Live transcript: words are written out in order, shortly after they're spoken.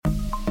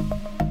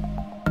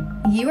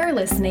You are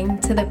listening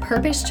to the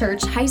Purpose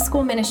Church High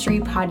School Ministry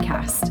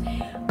podcast.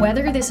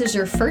 Whether this is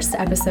your first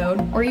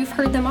episode or you've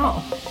heard them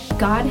all,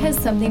 God has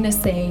something to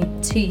say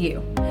to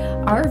you.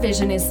 Our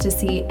vision is to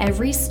see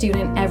every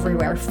student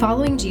everywhere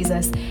following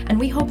Jesus, and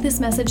we hope this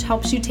message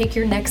helps you take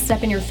your next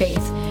step in your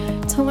faith.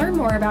 To learn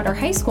more about our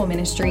high school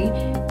ministry,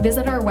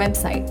 visit our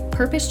website,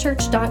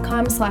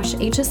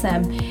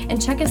 purposechurch.com/HSM,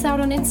 and check us out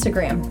on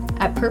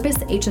Instagram at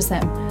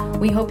PurposeHSM.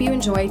 We hope you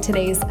enjoy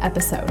today's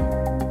episode.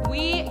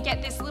 We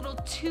get this little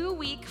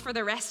 2-week for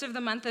the rest of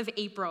the month of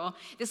April,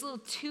 this little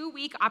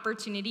 2-week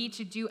opportunity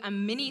to do a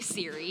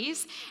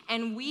mini-series,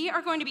 and we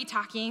are going to be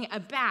talking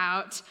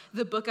about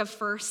the book of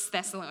 1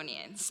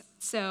 Thessalonians.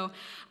 So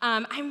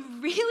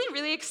I'm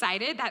really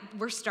excited that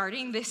we're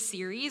starting this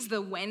series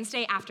the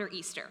Wednesday after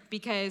Easter,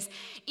 because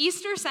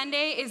Easter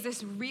Sunday is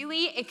this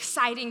really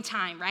exciting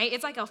time, right?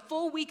 It's like a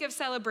full week of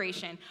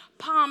celebration.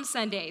 Palm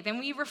Sunday, then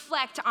we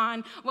reflect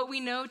on what we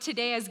know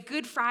today as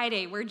Good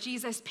Friday, where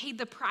Jesus paid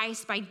the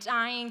price by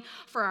dying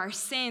for our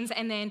sins,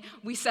 and then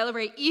we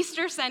celebrate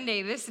Easter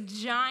Sunday, this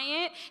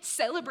giant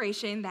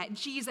celebration that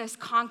Jesus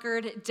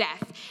conquered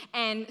death.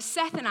 And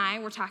Seth and I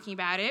were talking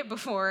about it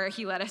before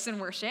he led us in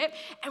worship,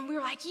 and we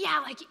were like, yeah,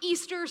 like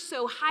Easter's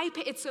so hype,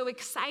 it's so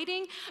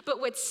exciting, but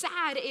what's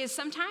sad is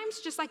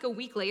sometimes just like a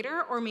week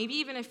later, or maybe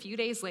even a few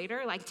days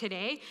later, like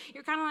today,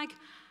 you're kind of like,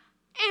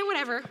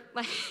 whatever,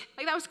 like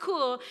that was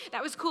cool,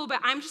 but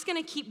I'm just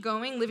gonna keep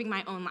going, living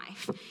my own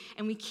life.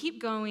 And we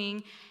keep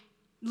going,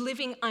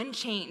 living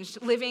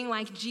unchanged, living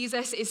like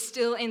Jesus is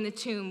still in the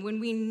tomb when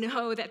we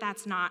know that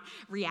that's not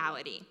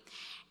reality.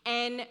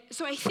 And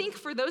so I think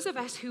for those of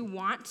us who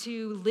want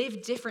to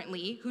live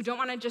differently, who don't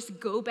want to just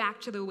go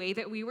back to the way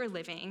that we were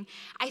living,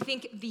 I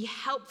think the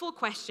helpful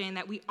question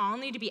that we all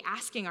need to be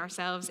asking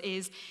ourselves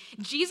is,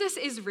 Jesus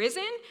is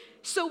risen,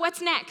 so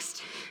what's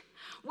next?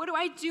 What do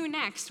I do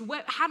next?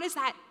 How does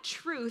that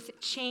truth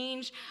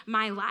change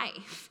my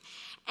life?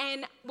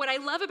 And what I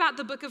love about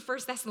the book of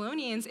 1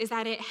 Thessalonians is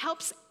that it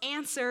helps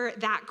answer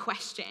that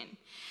question.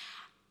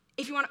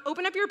 If you want to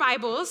open up your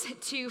Bibles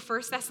to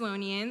 1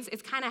 Thessalonians,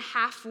 it's kind of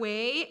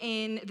halfway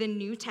in the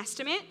New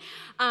Testament.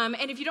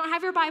 And if you don't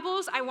have your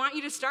Bibles, I want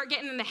you to start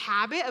getting in the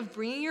habit of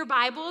bringing your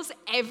Bibles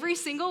every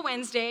single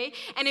Wednesday.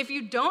 And if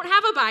you don't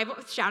have a Bible,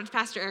 shout out to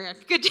Pastor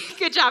Eric.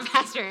 Good job,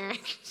 Pastor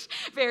Eric.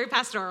 Very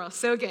pastoral.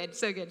 So good,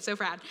 so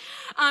proud.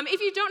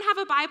 If you don't have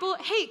a Bible,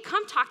 hey,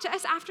 come talk to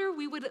us after.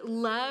 We would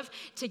love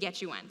to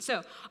get you one.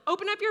 So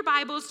open up your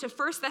Bibles to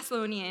 1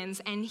 Thessalonians,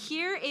 and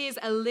here is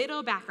a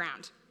little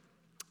background.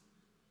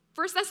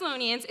 1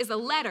 Thessalonians is a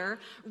letter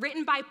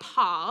written by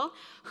Paul,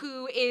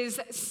 who is,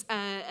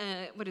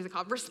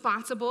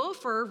 responsible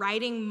for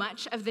writing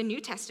much of the New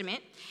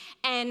Testament.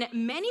 And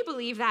many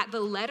believe that the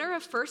letter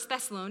of 1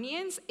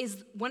 Thessalonians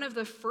is one of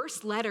the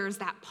first letters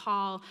that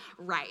Paul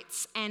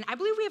writes. And I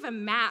believe we have a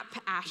map,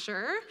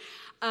 Asher,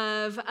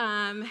 of,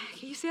 can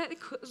you see that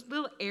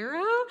little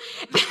arrow?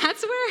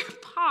 That's where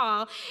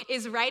Paul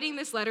is writing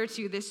this letter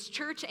to this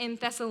church in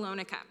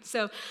Thessalonica.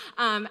 So,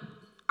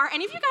 are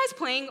any of you guys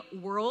playing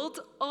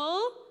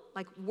Worldle?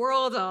 Like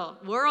Worldle.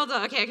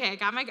 Okay.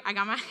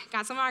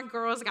 Got some of our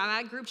girls, got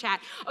that group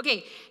chat.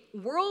 Okay,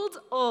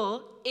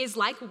 Worldle is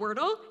like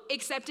Wordle,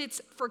 except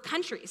it's for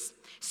countries.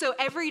 So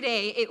every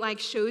day it like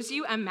shows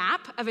you a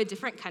map of a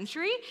different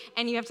country,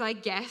 and you have to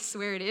like guess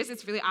where it is.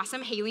 It's really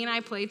awesome. Haley and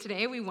I played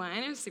today. We won.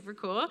 It was super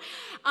cool.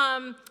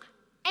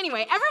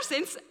 Anyway, ever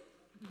since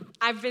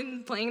I've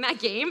been playing that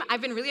game, I've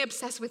been really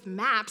obsessed with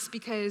maps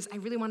because I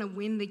really want to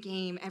win the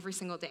game every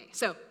single day.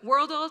 So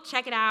Worldle,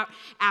 check it out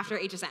after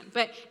HSM.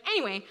 But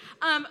anyway,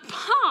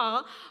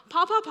 Paul,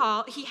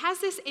 he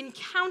has this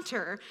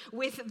encounter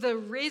with the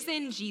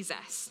risen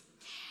Jesus.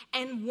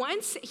 And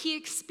once he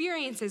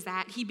experiences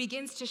that, he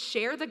begins to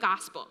share the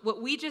gospel.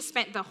 What we just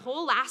spent the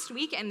whole last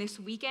week and this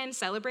weekend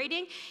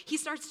celebrating, he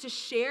starts to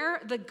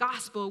share the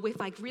gospel with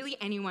like really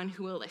anyone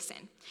who will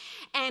listen.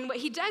 And what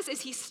he does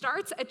is he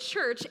starts a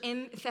church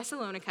in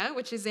Thessalonica,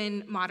 which is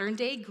in modern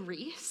day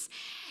Greece.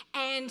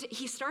 And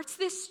he starts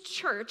this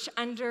church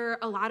under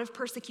a lot of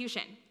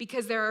persecution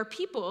because there are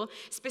people,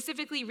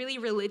 specifically really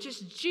religious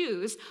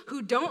Jews,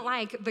 who don't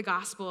like the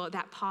gospel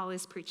that Paul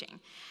is preaching.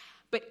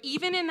 But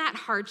even in that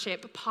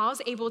hardship,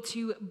 Paul's able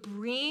to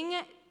bring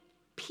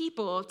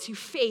people to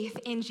faith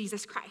in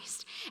Jesus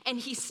Christ. And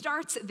he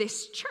starts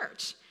this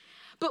church.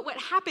 But what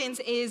happens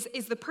is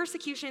the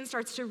persecution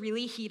starts to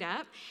really heat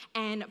up,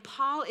 and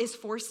Paul is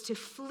forced to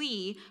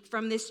flee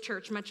from this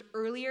church much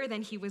earlier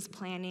than he was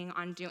planning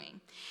on doing.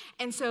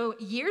 And so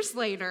years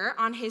later,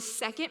 on his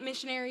second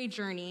missionary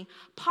journey,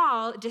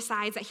 Paul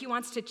decides that he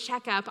wants to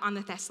check up on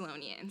the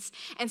Thessalonians.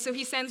 And so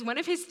he sends one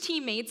of his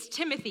teammates,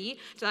 Timothy,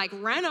 to like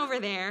run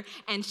over there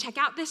and check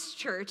out this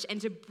church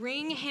and to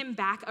bring him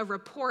back a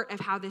report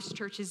of how this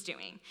church is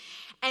doing.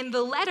 And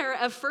the letter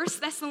of 1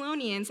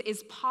 Thessalonians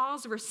is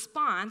Paul's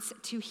response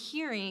to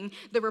hearing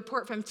the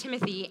report from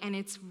Timothy, and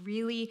it's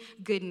really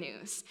good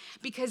news.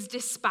 Because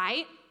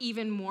despite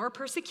even more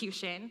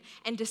persecution,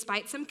 and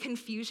despite some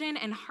confusion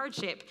and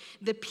hardship,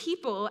 the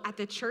people at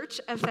the church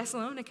of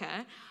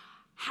Thessalonica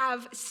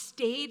have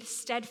stayed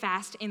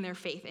steadfast in their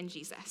faith in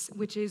Jesus,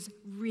 which is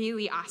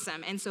really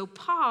awesome. And so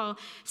Paul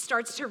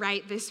starts to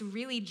write this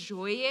really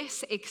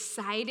joyous,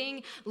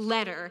 exciting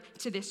letter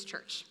to this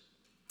church.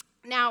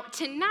 Now,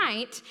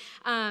 tonight,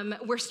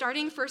 we're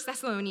starting 1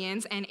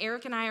 Thessalonians, and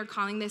Eric and I are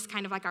calling this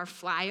kind of like our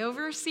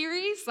flyover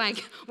series.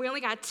 Like, we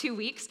only got 2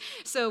 weeks.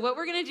 So what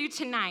we're going to do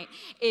tonight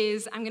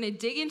is I'm going to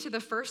dig into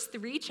the first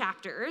 3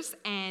 chapters,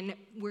 and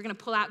we're going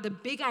to pull out the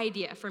big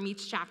idea from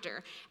each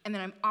chapter. And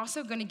then I'm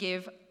also going to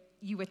give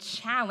you a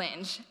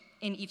challenge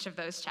in each of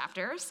those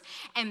chapters.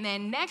 And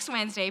then next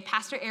Wednesday,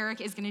 Pastor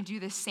Eric is going to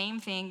do the same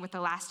thing with the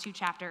last 2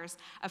 chapters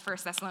of 1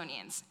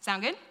 Thessalonians.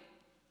 Sound good?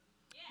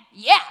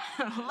 Yeah,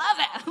 love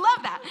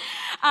that.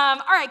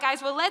 All right,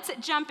 guys, well, let's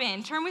jump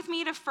in. Turn with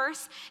me to 1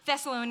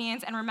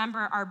 Thessalonians, and remember,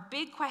 our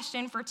big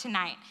question for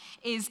tonight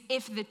is,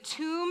 if the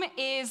tomb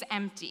is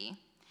empty,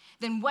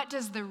 then what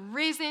does the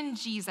risen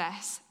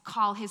Jesus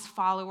call his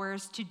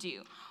followers to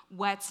do?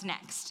 What's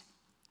next?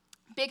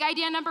 Big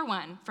idea number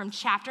 1 from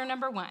chapter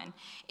number 1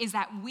 is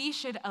that we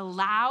should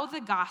allow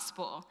the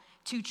gospel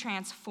to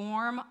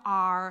transform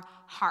our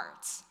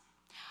hearts.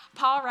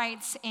 Paul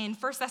writes in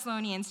 1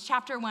 Thessalonians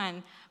chapter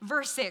 1,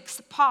 verse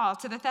 6, Paul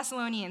to the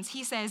Thessalonians,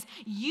 he says,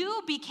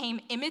 "You became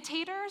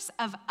imitators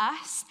of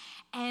us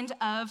and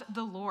of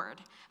the Lord,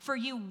 for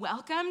you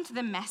welcomed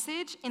the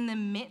message in the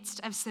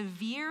midst of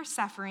severe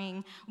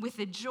suffering with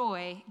the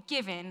joy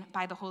given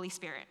by the Holy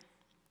Spirit."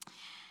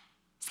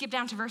 Skip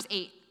down to verse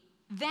 8.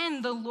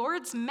 "Then the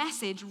Lord's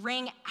message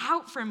rang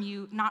out from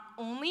you not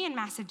only in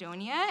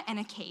Macedonia and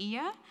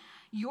Achaia,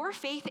 your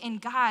faith in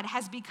God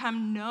has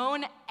become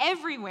known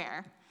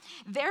everywhere.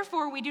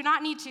 Therefore, we do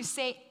not need to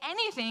say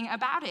anything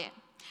about it,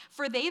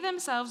 for they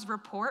themselves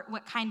report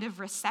what kind of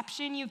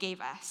reception you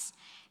gave us.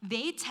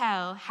 They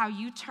tell how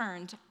you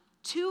turned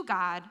to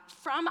God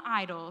from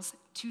idols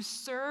to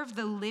serve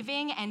the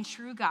living and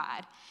true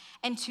God,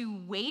 and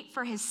to wait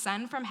for his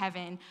Son from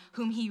heaven,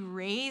 whom he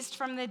raised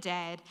from the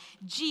dead,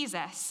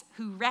 Jesus,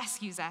 who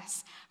rescues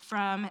us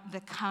from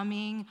the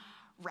coming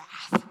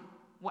wrath."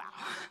 Wow.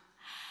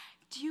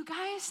 Do you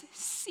guys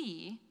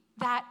see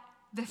that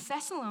the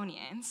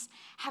Thessalonians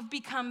have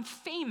become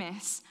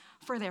famous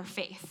for their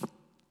faith?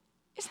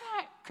 Isn't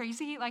that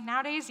crazy? Like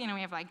nowadays, we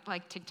have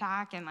like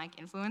TikTok and like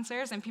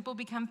influencers, and people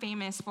become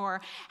famous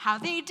for how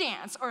they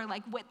dance or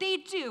like what they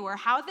do or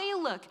how they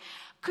look.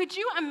 Could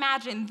you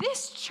imagine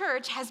this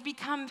church has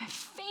become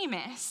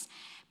famous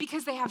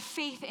because they have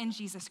faith in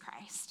Jesus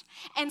Christ?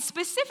 And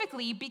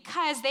specifically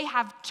because they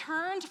have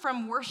turned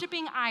from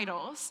worshiping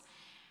idols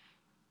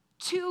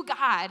to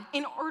God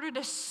in order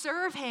to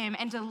serve him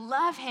and to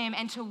love him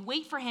and to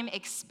wait for him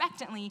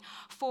expectantly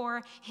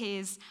for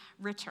his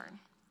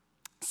return.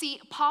 See,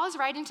 Paul is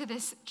writing to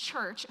this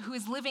church who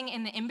is living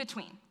in the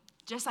in-between,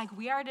 just like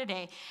we are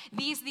today.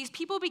 These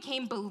people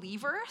became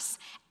believers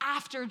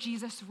after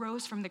Jesus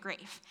rose from the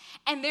grave.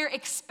 And they're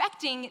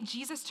expecting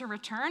Jesus to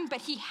return,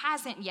 but he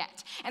hasn't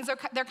yet. And so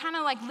they're kind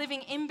of like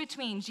living in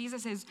between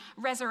Jesus'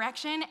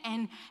 resurrection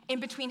and in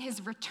between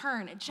his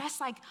return, just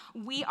like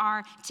we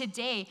are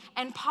today.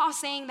 And Paul's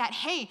saying that,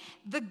 hey,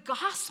 the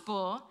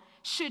gospel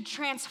should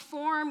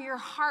transform your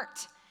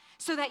heart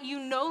so that you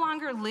no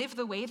longer live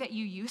the way that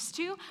you used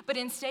to, but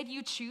instead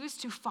you choose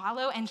to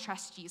follow and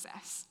trust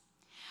Jesus.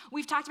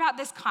 We've talked about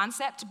this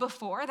concept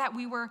before, that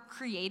we were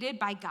created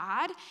by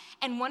God,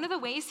 and one of the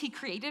ways he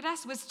created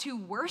us was to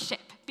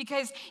worship,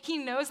 because he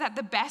knows that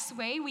the best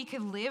way we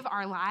could live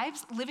our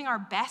lives, living our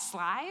best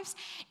lives,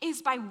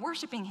 is by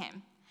worshiping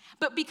him.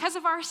 But because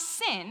of our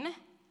sin,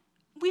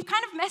 we've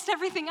kind of messed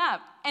everything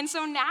up. And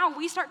so now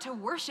we start to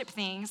worship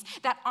things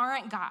that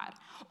aren't God.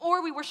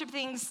 Or we worship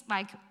things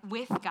like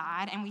with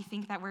God, and we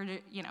think that we're,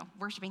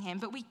 worshiping him.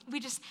 But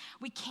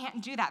we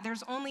can't do that.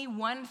 There's only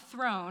one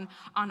throne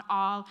on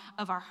all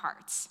of our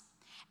hearts.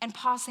 And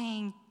Paul's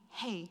saying,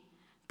 hey,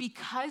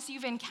 because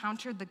you've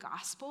encountered the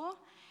gospel,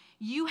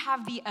 you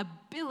have the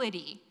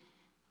ability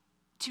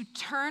to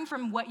turn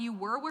from what you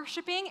were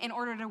worshiping in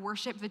order to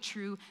worship the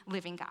true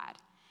living God.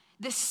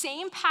 The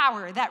same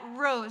power that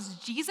rose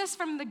Jesus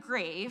from the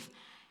grave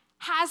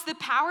has the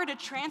power to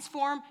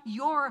transform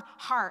your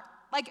heart.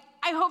 Like,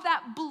 I hope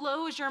that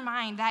blows your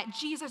mind that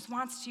Jesus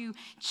wants to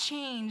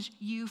change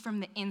you from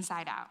the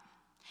inside out.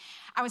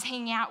 I was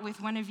hanging out with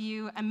one of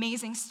you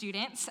amazing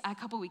students a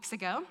couple weeks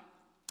ago,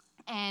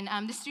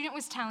 and the student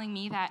was telling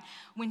me that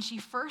when she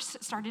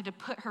first started to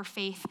put her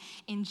faith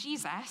in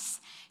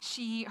Jesus,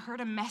 she heard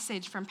a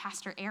message from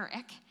Pastor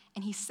Eric,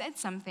 and he said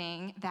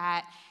something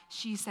that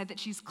she said that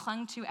she's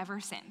clung to ever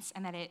since,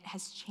 and that it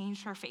has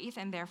changed her faith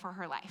and therefore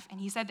her life.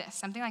 And he said this,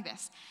 something like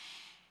this: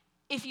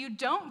 if you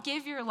don't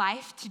give your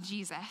life to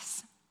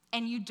Jesus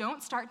and you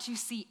don't start to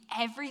see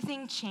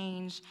everything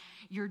change,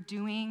 you're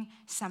doing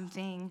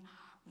something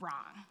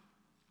wrong.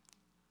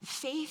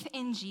 Faith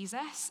in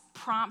Jesus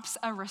prompts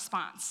a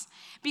response,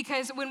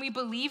 because when we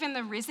believe in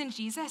the risen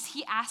Jesus,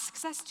 he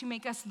asks us to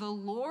make us the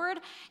Lord,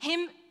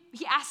 him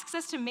he asks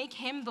us to make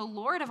him the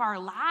Lord of our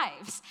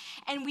lives.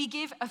 And we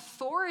give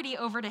authority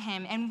over to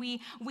him, and we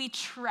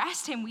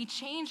trust him. We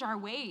change our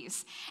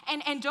ways.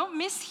 And don't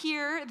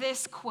mishear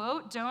this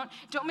quote. Don't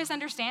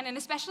misunderstand. And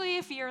especially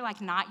if you're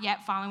like not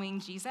yet following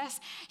Jesus,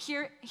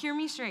 hear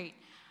me straight.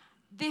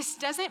 This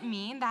doesn't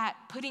mean that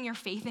putting your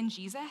faith in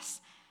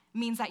Jesus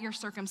means that your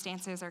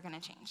circumstances are going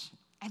to change.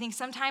 I think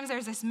sometimes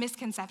there's this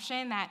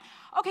misconception that,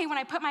 okay, when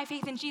I put my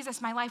faith in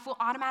Jesus, my life will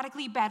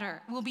automatically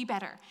will be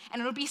better,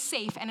 and it'll be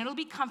safe, and it'll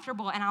be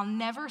comfortable, and I'll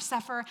never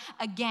suffer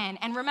again.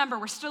 And remember,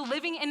 we're still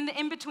living in the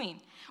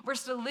in-between. We're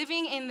still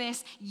living in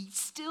this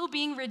still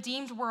being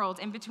redeemed world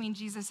in between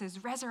Jesus'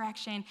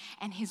 resurrection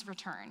and his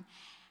return.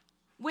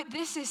 What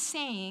this is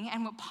saying,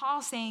 and what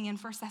Paul's saying in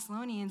 1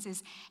 Thessalonians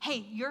is,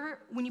 hey,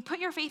 when you put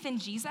your faith in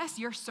Jesus,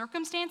 your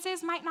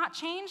circumstances might not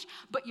change,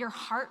 but your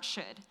heart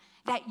should.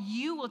 That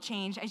you will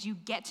change as you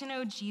get to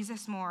know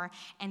Jesus more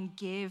and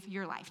give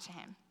your life to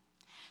him.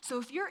 So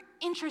if you're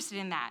interested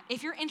in that,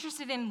 if you're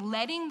interested in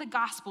letting the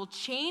gospel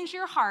change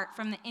your heart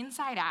from the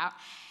inside out,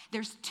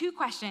 there's 2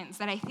 questions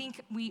that I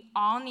think we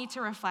all need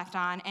to reflect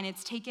on, and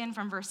it's taken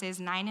from verses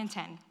 9 and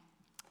 10.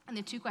 And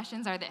the 2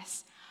 questions are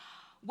this: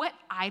 what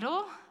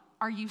idol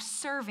are you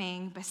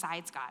serving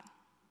besides God?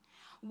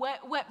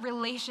 What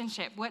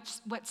relationship,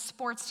 what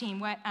sports team,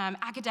 what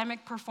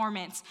academic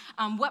performance,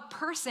 what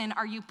person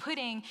are you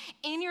putting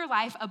in your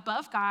life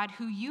above God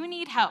who you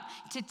need help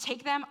to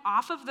take them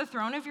off of the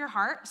throne of your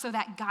heart so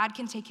that God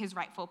can take his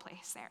rightful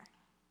place there?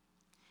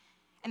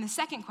 And the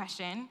second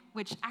question,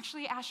 which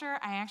actually, Asher,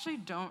 I actually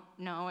don't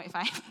know if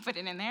I put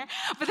it in there,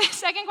 but the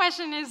second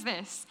question is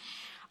this: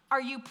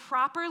 are you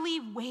properly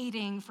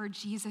waiting for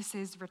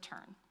Jesus'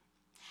 return?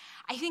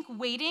 I think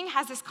waiting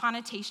has this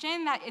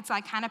connotation that it's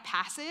like kind of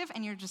passive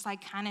and you're just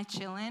like kind of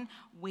chilling,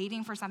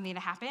 waiting for something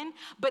to happen.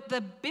 But the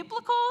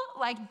biblical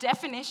like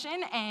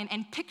definition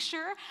and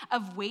picture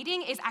of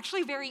waiting is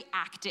actually very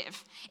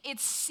active.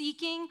 It's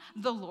seeking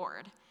the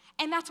Lord.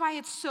 And that's why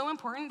it's so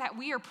important that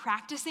we are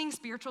practicing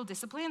spiritual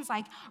disciplines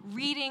like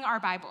reading our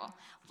Bible,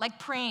 like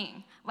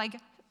praying, like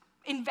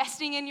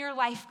investing in your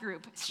life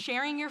group,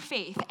 sharing your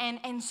faith,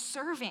 and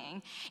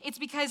serving. It's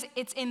because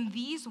it's in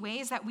these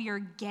ways that we are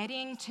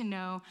getting to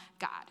know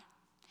God.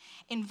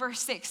 In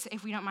verse 6,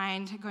 if we don't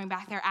mind going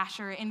back there,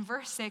 Asher, in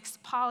verse 6,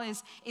 Paul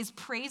is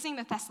praising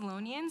the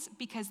Thessalonians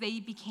because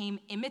they became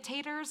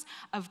imitators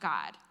of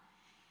God.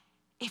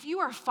 If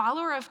you are a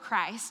follower of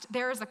Christ,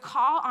 there is a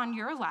call on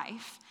your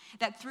life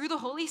that through the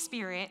Holy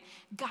Spirit,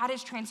 God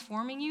is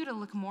transforming you to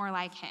look more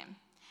like him.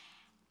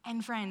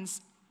 And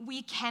friends,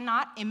 we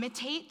cannot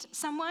imitate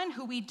someone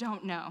who we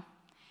don't know.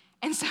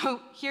 And so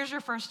here's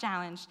your first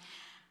challenge.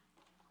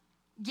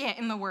 Get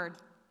in the Word.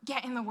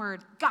 Get in the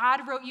Word.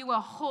 God wrote you a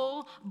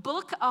whole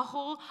book, a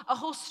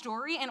whole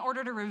story in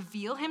order to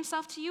reveal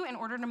himself to you, in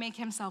order to make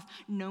himself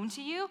known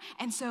to you.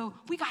 And so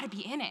we got to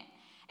be in it.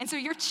 And so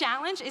your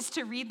challenge is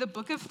to read the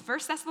book of 1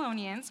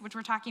 Thessalonians, which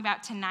we're talking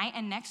about tonight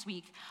and next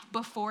week,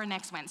 before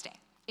next Wednesday.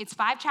 It's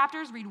 5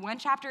 chapters, read 1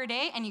 chapter a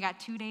day, and you got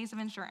 2 days of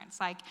insurance.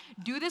 Like,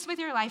 do this with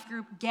your life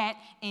group, get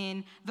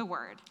in the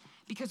Word,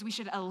 because we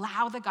should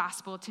allow the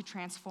gospel to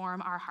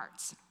transform our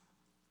hearts.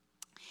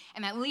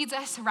 And that leads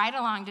us right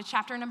along to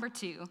chapter number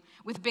 2,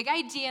 with big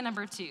idea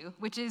number 2,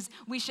 which is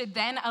we should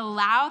then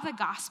allow the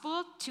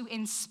gospel to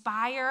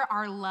inspire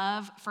our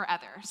love for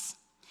others.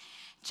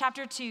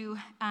 Chapter 2,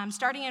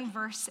 starting in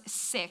verse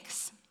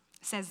 6,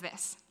 says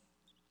this.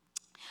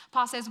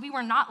 Paul says, we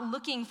were not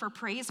looking for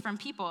praise from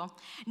people,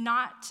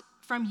 not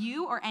from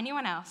you or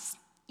anyone else,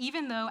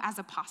 even though as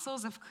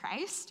apostles of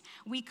Christ,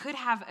 we could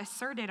have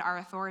asserted our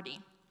authority.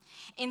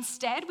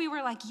 Instead, we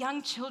were like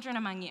young children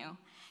among you.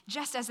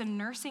 Just as a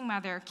nursing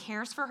mother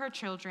cares for her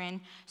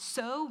children,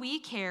 so we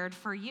cared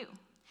for you.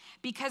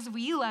 Because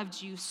we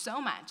loved you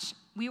so much,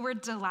 we were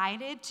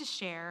delighted to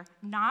share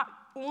not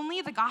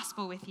only the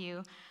gospel with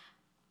you,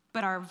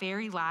 but our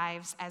very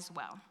lives as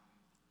well.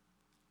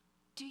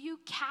 Do you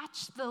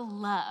catch the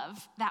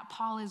love that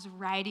Paul is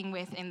writing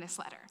with in this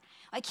letter?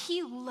 Like,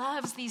 he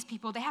loves these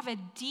people. They have a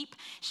deep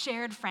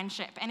shared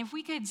friendship. And if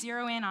we could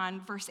zero in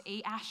on verse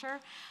 8, Asher,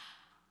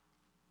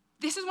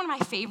 this is one of my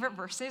favorite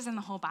verses in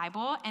the whole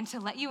Bible, and to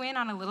let you in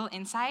on a little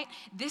insight,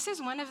 this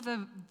is one of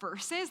the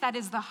verses that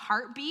is the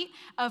heartbeat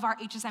of our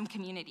HSM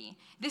community.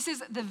 This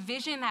is the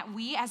vision that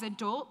we as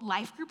adult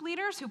life group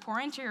leaders who pour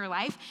into your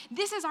life,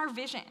 this is our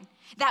vision,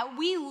 that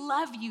we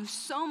love you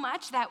so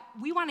much that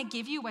we want to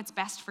give you what's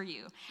best for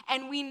you.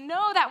 And we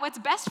know that what's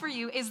best for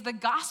you is the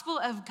gospel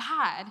of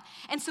God,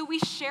 and so we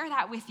share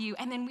that with you,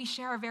 and then we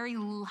share our very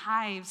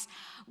lives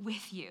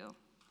with you.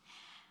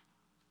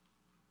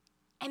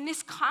 And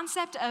this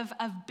concept of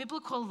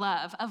biblical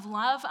love, of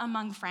love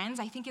among friends,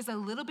 I think is a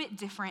little bit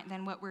different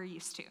than what we're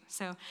used to.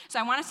 So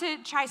I want us to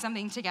try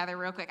something together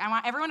real quick. I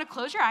want everyone to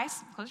close your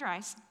eyes.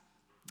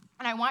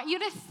 And I want you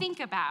to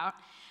think about,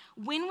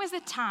 when was a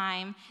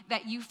time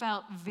that you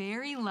felt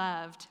very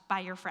loved by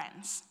your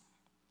friends?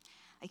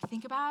 Like,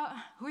 think about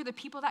who are the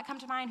people that come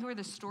to mind, who are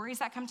the stories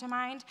that come to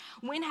mind.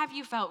 When have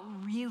you felt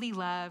really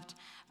loved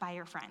by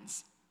your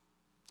friends?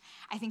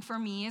 I think for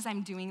me, as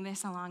I'm doing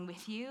this along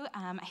with you,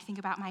 I think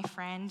about my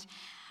friend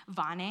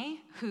Vane,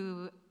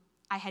 who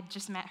I had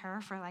just met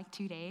her for like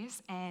 2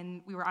 days,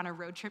 and we were on a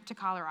road trip to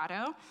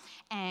Colorado,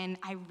 and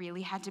I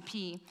really had to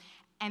pee.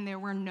 And there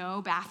were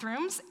no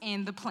bathrooms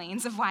in the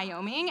plains of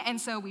Wyoming. And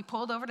so we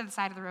pulled over to the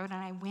side of the road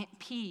and I went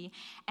pee.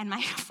 And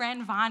my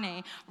friend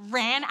Vane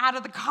ran out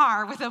of the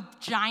car with a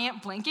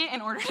giant blanket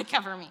in order to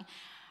cover me.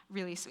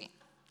 Really sweet.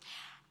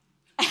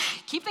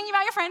 Keep thinking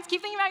about your friends,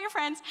 keep thinking about your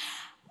friends.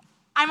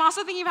 I'm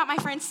also thinking about my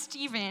friend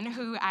Steven,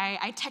 who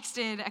I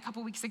texted a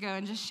couple weeks ago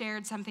and just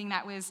shared something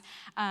that was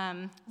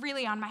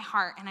really on my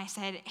heart. And I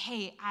said,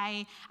 hey,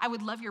 I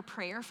would love your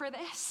prayer for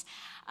this.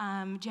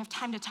 Do you have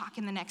time to talk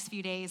in the next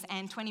few days?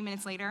 And 20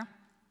 minutes later,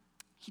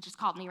 he just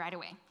called me right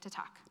away to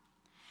talk.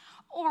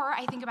 Or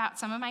I think about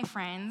some of my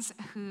friends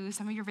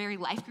some of your very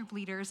life group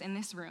leaders in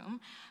this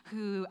room,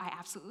 who I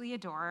absolutely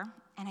adore.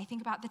 And I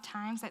think about the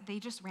times that they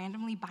just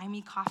randomly buy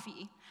me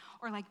coffee.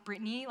 Or like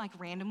Brittany,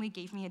 randomly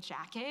gave me a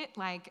jacket,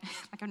 like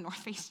a North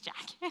Face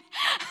jacket.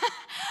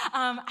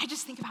 I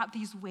just think about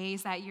these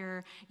ways that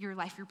your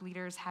life group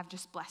leaders have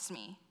just blessed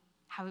me,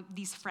 how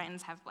these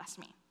friends have blessed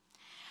me.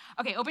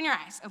 Okay, open your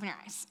eyes.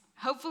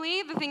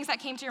 Hopefully the things that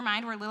came to your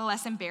mind were a little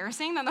less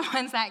embarrassing than the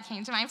ones that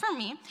came to mind for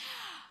me.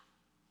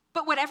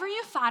 But whatever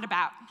you thought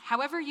about,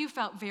 however you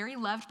felt very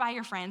loved by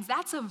your friends,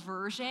 that's a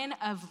version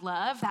of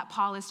love that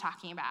Paul is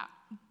talking about.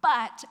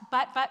 But,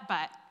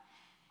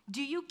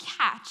 do you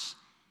catch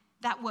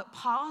that what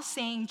Paul's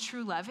saying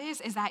true love is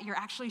that you're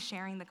actually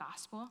sharing the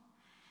gospel?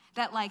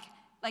 That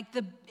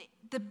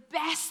the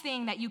best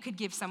thing that you could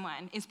give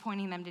someone is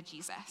pointing them to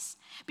Jesus.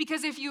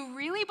 Because if you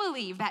really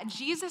believe that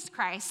Jesus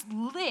Christ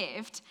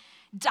lived,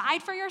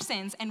 died for your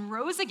sins, and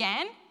rose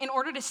again in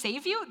order to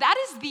save you, that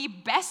is the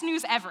best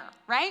news ever,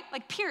 right?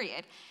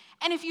 Period.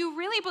 And if you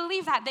really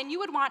believe that, then you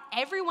would want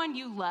everyone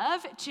you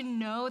love to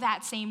know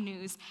that same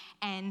news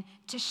and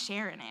to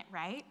share in it,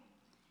 right?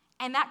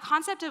 And that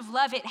concept of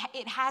love,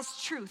 it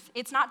has truth.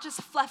 It's not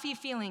just fluffy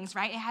feelings,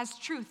 right? It has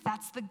truth.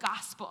 That's the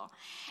gospel.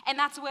 And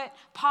that's what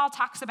Paul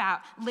talks about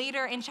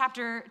later in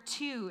chapter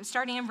 2,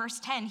 starting in verse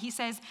 10. He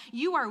says,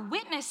 you are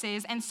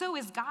witnesses, and so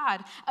is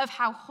God, of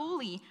how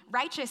holy,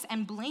 righteous,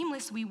 and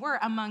blameless we were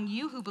among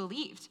you who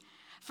believed.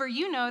 For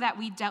you know that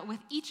we dealt with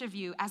each of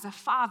you as a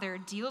father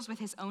deals with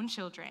his own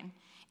children,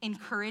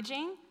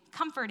 encouraging,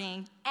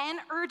 comforting, and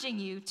urging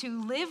you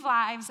to live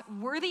lives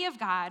worthy of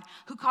God,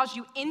 who calls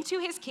you into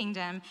his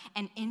kingdom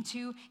and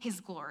into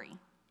his glory.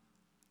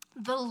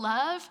 The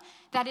love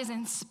that is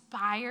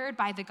inspired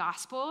by the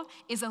gospel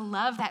is a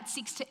love that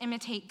seeks to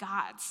imitate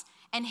God's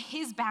and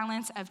his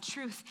balance of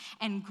truth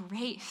and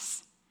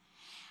grace.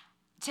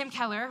 Tim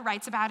Keller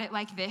writes about it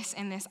like this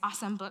in this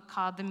awesome book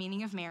called The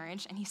Meaning of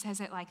Marriage, and he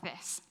says it like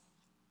this.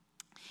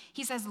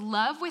 He says,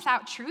 love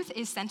without truth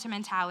is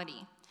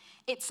sentimentality.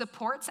 It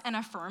supports and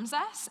affirms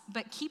us,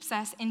 but keeps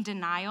us in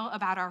denial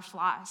about our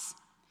flaws.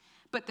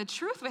 But the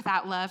truth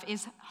without love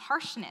is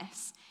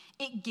harshness.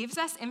 It gives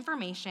us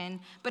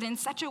information, but in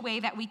such a way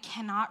that we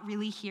cannot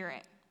really hear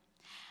it.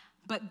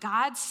 But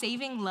God's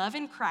saving love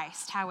in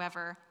Christ,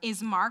 however,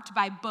 is marked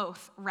by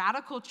both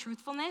radical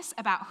truthfulness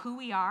about who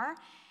we are,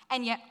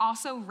 and yet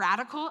also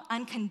radical,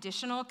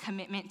 unconditional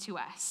commitment to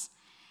us.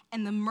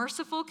 And the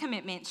merciful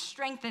commitment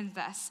strengthens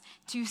us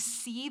to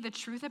see the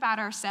truth about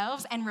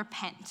ourselves and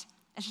repent.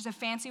 It's just a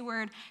fancy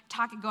word,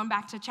 going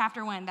back to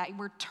chapter 1, that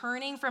we're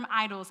turning from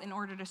idols in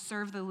order to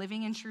serve the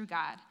living and true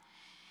God.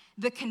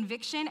 The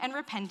conviction and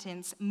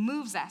repentance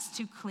moves us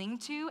to cling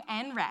to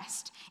and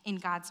rest in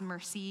God's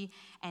mercy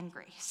and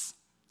grace.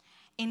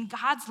 In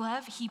God's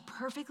love, he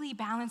perfectly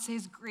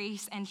balances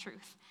grace and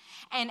truth.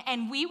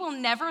 And we will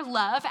never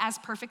love as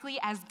perfectly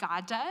as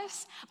God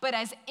does, but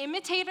as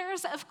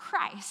imitators of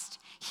Christ,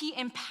 he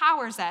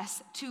empowers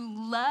us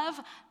to love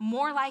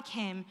more like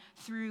him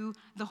through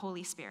the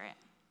Holy Spirit.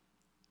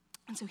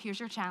 And so here's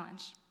your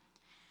challenge.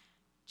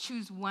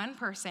 Choose one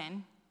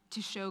person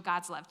to show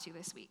God's love to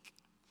this week.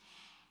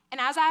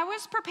 And as I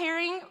was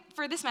preparing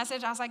for this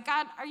message, I was like,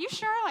 God, are you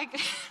sure?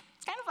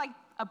 It's kind of like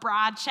a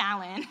broad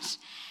challenge.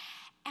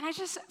 And I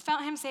just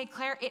felt him say,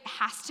 Claire, it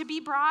has to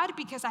be broad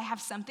because I have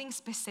something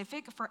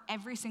specific for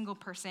every single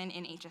person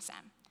in HSM.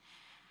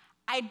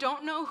 I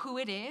don't know who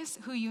it is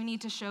who you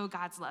need to show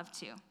God's love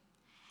to.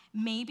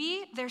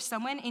 Maybe there's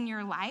someone in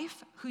your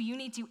life who you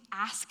need to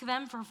ask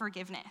them for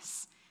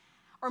forgiveness.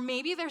 Or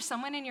maybe there's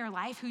someone in your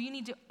life who you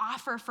need to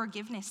offer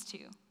forgiveness to.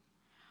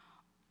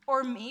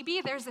 Or maybe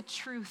there's a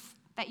truth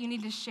that you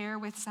need to share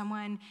with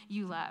someone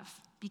you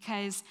love.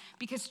 Because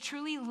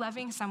truly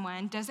loving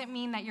someone doesn't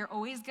mean that you're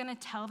always going to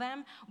tell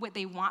them what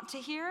they want to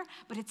hear,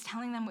 but it's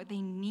telling them what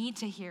they need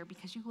to hear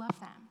because you love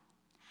them.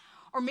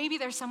 Or maybe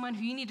there's someone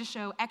who you need to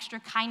show extra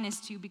kindness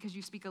to because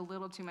you speak a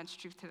little too much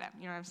truth to them.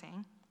 You know what I'm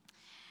saying?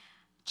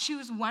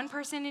 Choose one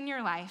person in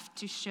your life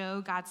to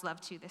show God's love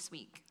to this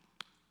week.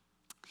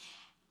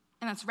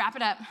 And let's wrap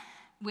it up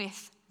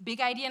with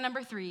big idea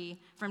number 3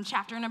 from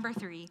chapter number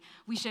 3.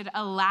 We should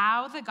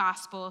allow the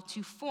gospel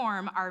to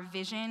form our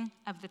vision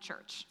of the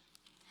church.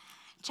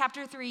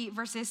 Chapter 3,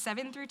 verses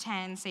 7 through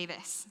 10 say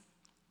this.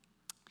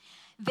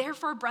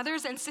 Therefore,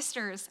 brothers and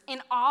sisters, in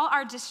all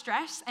our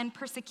distress and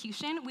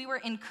persecution, we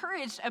were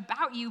encouraged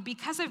about you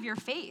because of your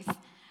faith.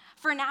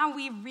 For now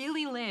we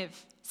really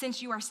live,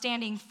 since you are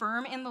standing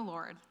firm in the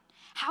Lord.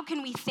 How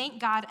can we thank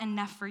God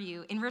enough for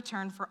you in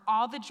return for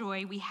all the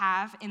joy we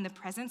have in the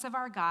presence of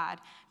our God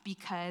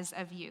because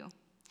of you?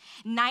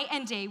 Night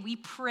and day we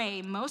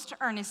pray most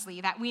earnestly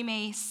that we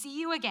may see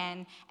you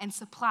again and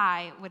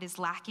supply what is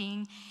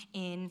lacking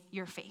in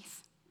your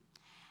faith.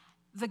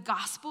 The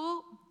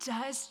gospel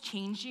does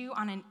change you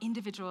on an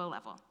individual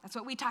level. That's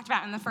what we talked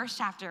about in the first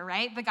chapter,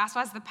 right? The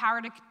gospel has the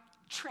power to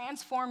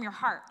transform your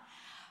heart.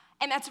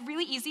 And that's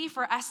really easy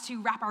for us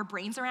to wrap our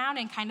brains around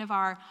in kind of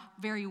our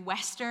very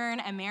Western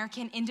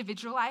American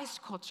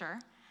individualized culture.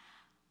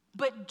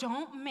 But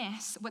don't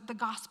miss what the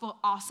gospel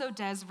also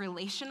does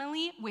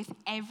relationally with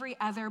every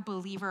other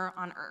believer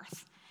on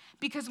earth.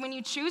 Because when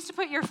you choose to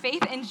put your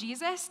faith in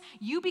Jesus,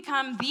 you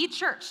become the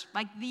church,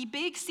 like the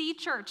big C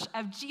church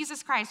of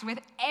Jesus Christ with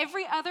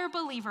every other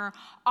believer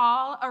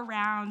all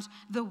around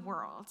the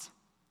world.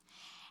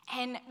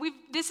 And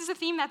this is a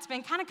theme that's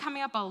been kind of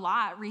coming up a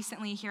lot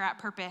recently here at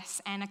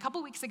Purpose. And a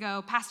couple weeks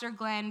ago, Pastor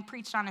Glenn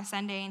preached on a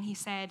Sunday, and he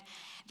said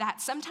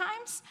that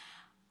sometimes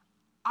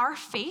our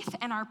faith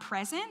and our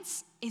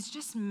presence is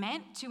just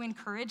meant to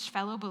encourage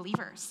fellow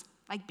believers.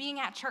 Like being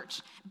at church,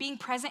 being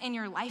present in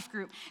your life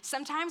group.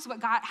 Sometimes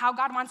how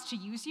God wants to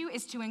use you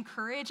is to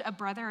encourage a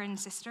brother and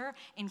sister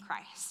in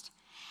Christ.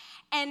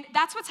 And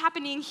that's what's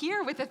happening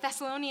here with the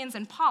Thessalonians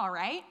and Paul,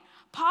 right?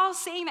 Paul's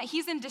saying that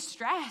he's in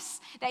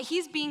distress, that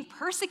he's being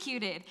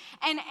persecuted.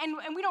 And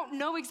we don't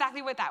know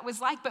exactly what that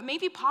was like, but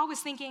maybe Paul was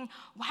thinking,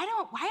 why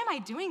am I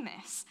doing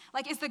this?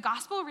 Like, is the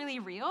gospel really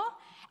real?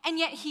 And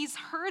yet he's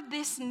heard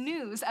this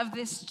news of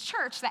this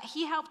church that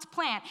he helped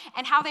plant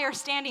and how they are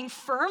standing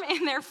firm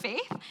in their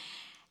faith.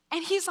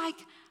 And he's like,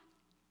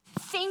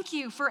 thank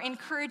you for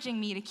encouraging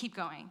me to keep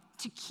going,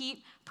 to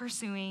keep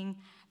pursuing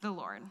the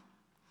Lord.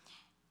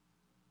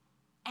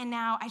 And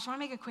now I just want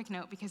to make a quick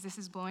note because this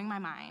is blowing my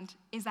mind,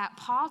 is that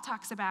Paul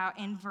talks about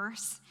in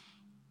verse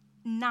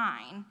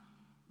 9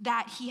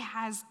 that he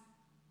has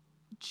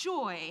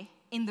joy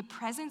in the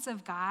presence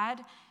of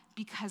God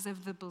because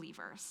of the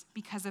believers,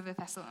 because of the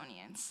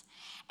Thessalonians.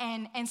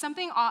 And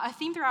a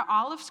theme throughout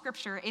all of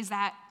Scripture is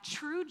that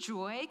true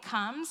joy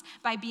comes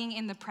by being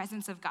in the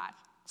presence of God.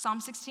 Psalm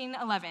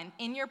 16:11,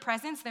 in your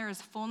presence there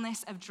is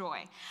fullness of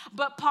joy.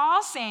 But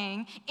Paul's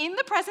saying, in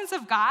the presence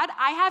of God,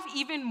 I have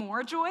even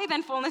more joy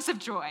than fullness of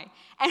joy.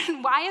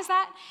 And why is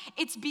that?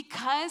 It's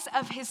because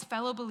of his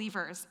fellow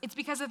believers. It's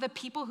because of the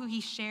people who he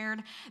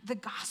shared the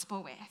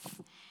gospel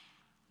with.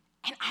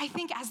 And I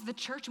think as the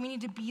church, we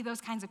need to be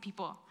those kinds of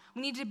people.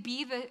 We need to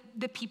be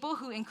the people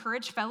who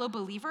encourage fellow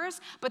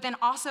believers, but then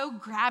also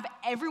grab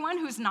everyone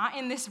who's not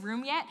in this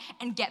room yet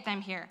and get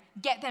them here,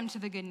 get them to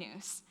the good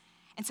news.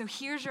 And so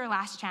here's your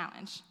last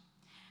challenge.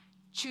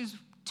 Choose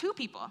 2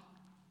 people,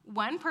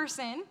 one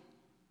person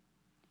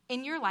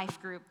in your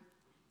life group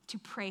to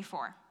pray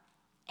for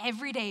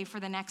every day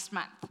for the next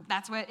month.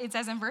 That's what it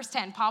says in verse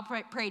 10. Paul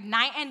prayed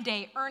night and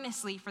day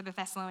earnestly for the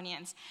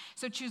Thessalonians.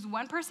 So choose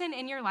one person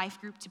in your life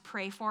group to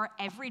pray for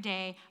every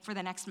day for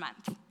the next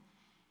month.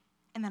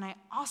 And then I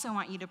also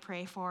want you to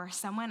pray for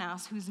someone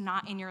else who's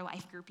not in your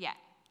life group yet.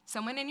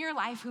 Someone in your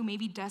life who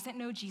maybe doesn't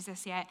know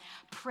Jesus yet,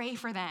 pray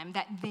for them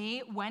that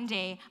they one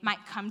day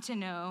might come to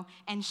know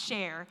and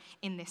share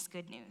in this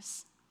good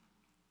news.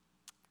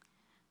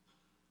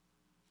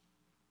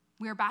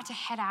 We're about to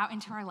head out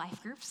into our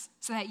life groups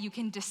so that you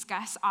can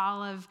discuss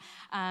all of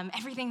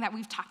everything that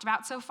we've talked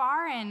about so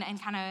far and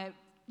kind of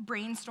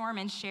brainstorm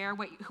and share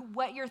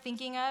what you're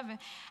thinking of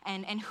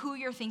and who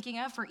you're thinking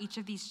of for each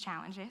of these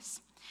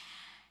challenges.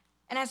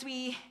 And as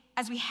we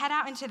head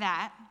out into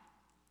that,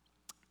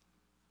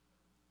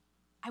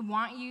 I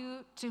want you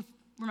to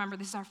remember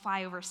this is our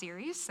flyover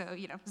series, so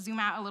zoom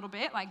out a little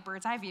bit, like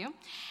bird's eye view.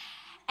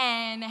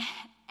 And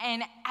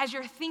as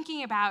you're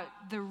thinking about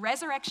the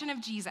resurrection of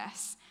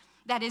Jesus,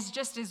 that is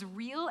just as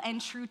real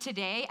and true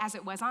today as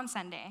it was on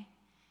Sunday,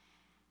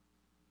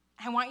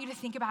 I want you to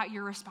think about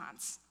your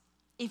response.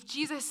 If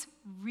Jesus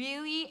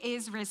really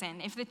is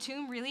risen, if the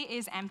tomb really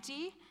is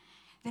empty,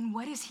 then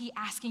what is he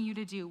asking you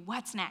to do?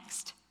 What's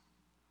next?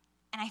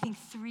 And I think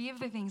 3 of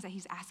the things that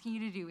he's asking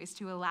you to do is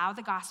to allow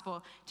the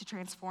gospel to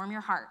transform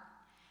your heart,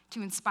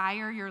 to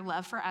inspire your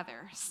love for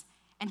others,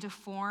 and to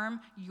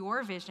form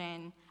your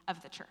vision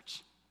of the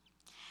church.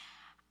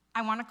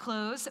 I want to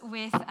close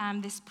with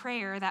this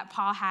prayer that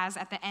Paul has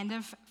at the end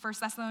of 1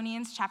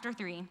 Thessalonians chapter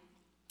 3.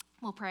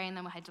 We'll pray and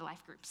then we'll head to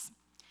life groups.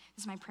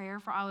 This is my prayer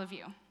for all of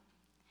you.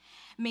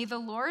 May the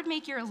Lord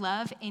make your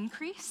love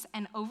increase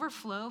and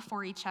overflow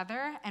for each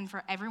other and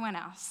for everyone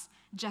else,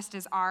 just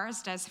as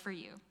ours does for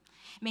you.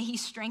 May he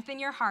strengthen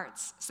your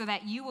hearts so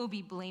that you will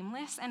be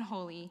blameless and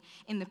holy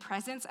in the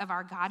presence of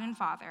our God and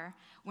Father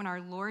when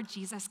our Lord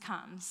Jesus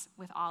comes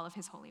with all of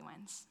his holy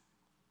ones.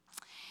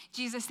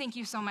 Jesus, thank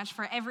you so much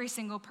for every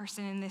single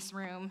person in this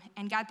room.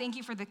 And God, thank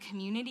you for the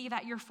community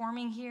that you're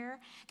forming here.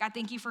 God,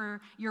 thank you for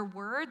your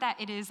word,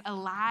 that it is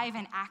alive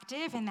and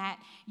active and that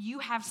you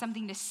have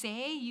something to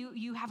say.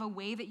 You have a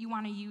way that you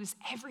want to use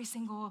every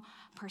single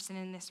person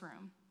in this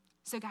room.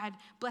 So God,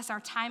 bless our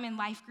time in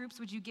life groups.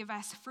 Would you give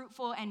us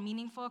fruitful and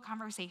meaningful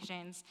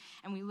conversations?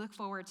 And we look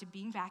forward to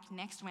being back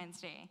next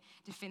Wednesday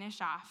to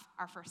finish off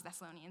our 1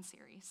 Thessalonians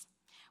series.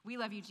 We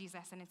love you,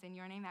 Jesus, and it's in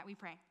your name that we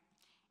pray.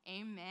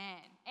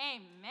 Amen.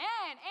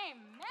 Amen.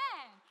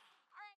 Amen.